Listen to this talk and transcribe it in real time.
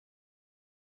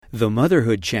The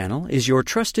Motherhood Channel is your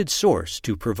trusted source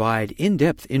to provide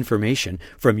in-depth information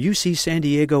from UC San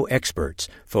Diego experts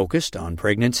focused on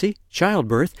pregnancy,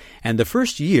 childbirth, and the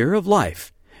first year of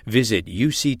life. Visit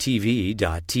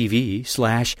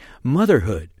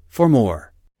uctv.tv/motherhood for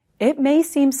more. It may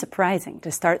seem surprising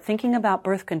to start thinking about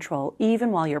birth control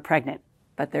even while you're pregnant,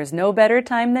 but there's no better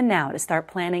time than now to start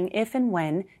planning if and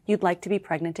when you'd like to be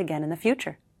pregnant again in the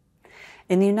future.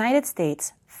 In the United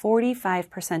States,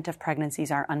 45% of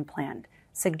pregnancies are unplanned,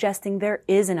 suggesting there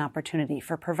is an opportunity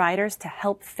for providers to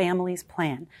help families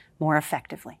plan more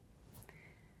effectively.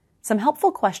 Some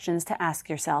helpful questions to ask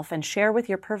yourself and share with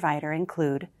your provider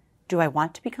include, do I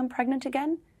want to become pregnant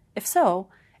again? If so,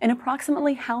 in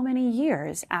approximately how many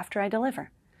years after I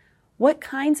deliver? What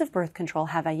kinds of birth control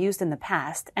have I used in the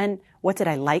past, and what did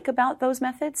I like about those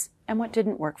methods, and what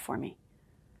didn't work for me?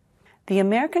 The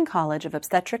American College of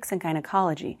Obstetrics and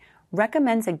Gynecology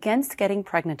recommends against getting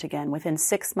pregnant again within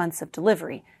 6 months of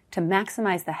delivery to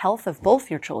maximize the health of both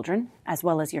your children as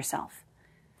well as yourself.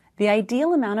 The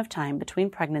ideal amount of time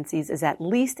between pregnancies is at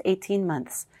least 18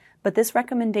 months, but this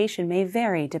recommendation may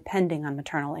vary depending on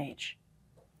maternal age.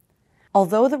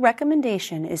 Although the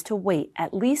recommendation is to wait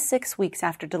at least 6 weeks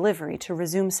after delivery to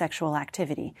resume sexual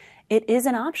activity, it is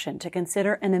an option to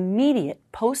consider an immediate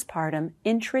postpartum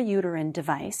intrauterine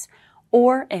device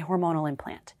or a hormonal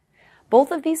implant.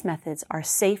 Both of these methods are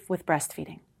safe with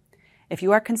breastfeeding. If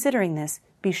you are considering this,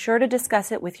 be sure to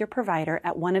discuss it with your provider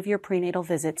at one of your prenatal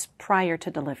visits prior to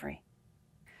delivery.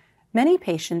 Many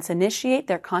patients initiate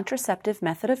their contraceptive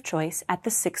method of choice at the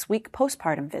 6-week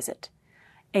postpartum visit.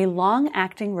 A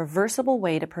long-acting reversible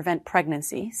way to prevent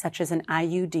pregnancy, such as an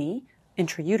IUD,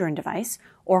 intrauterine device,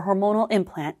 or hormonal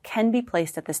implant can be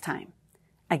placed at this time.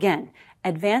 Again,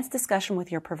 advanced discussion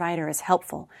with your provider is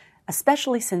helpful,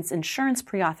 especially since insurance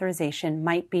pre-authorization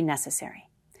might be necessary.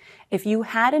 If you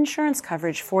had insurance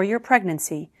coverage for your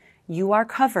pregnancy, you are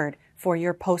covered for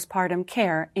your postpartum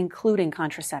care, including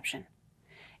contraception.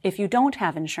 If you don't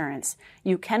have insurance,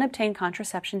 you can obtain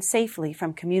contraception safely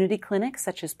from community clinics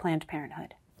such as Planned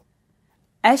Parenthood.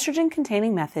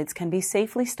 Estrogen-containing methods can be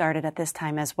safely started at this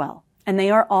time as well, and they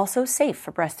are also safe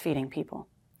for breastfeeding people.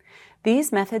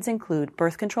 These methods include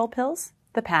birth control pills,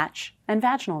 the patch, and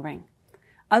vaginal ring.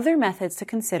 Other methods to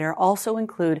consider also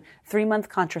include 3-month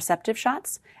contraceptive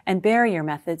shots and barrier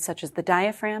methods such as the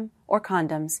diaphragm or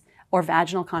condoms or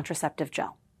vaginal contraceptive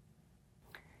gel.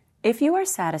 If you are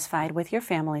satisfied with your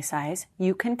family size,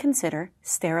 you can consider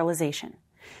sterilization.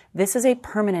 This is a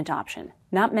permanent option,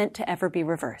 not meant to ever be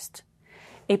reversed.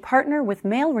 A partner with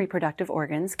male reproductive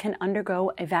organs can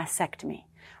undergo a vasectomy,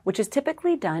 which is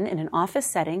typically done in an office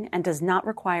setting and does not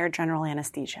require general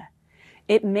anesthesia.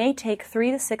 It may take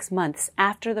 3 to 6 months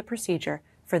after the procedure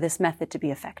for this method to be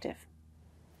effective.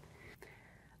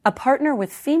 A partner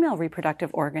with female reproductive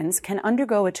organs can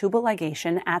undergo a tubal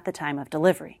ligation at the time of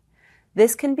delivery.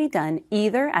 This can be done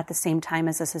either at the same time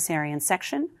as a cesarean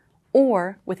section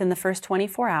or within the first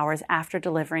 24 hours after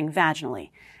delivering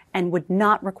vaginally and would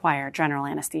not require general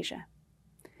anesthesia.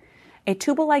 A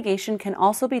tubal ligation can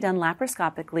also be done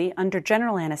laparoscopically under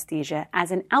general anesthesia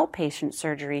as an outpatient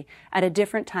surgery at a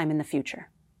different time in the future.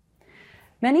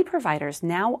 Many providers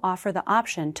now offer the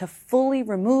option to fully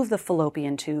remove the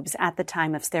fallopian tubes at the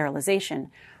time of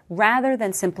sterilization, rather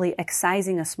than simply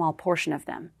excising a small portion of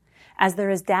them, as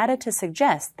there is data to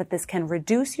suggest that this can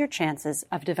reduce your chances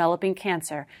of developing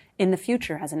cancer in the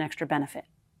future as an extra benefit.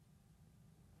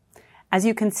 As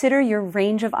you consider your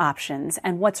range of options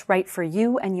and what's right for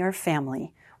you and your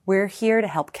family, we're here to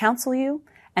help counsel you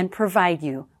and provide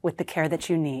you with the care that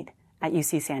you need at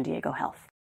UC San Diego Health.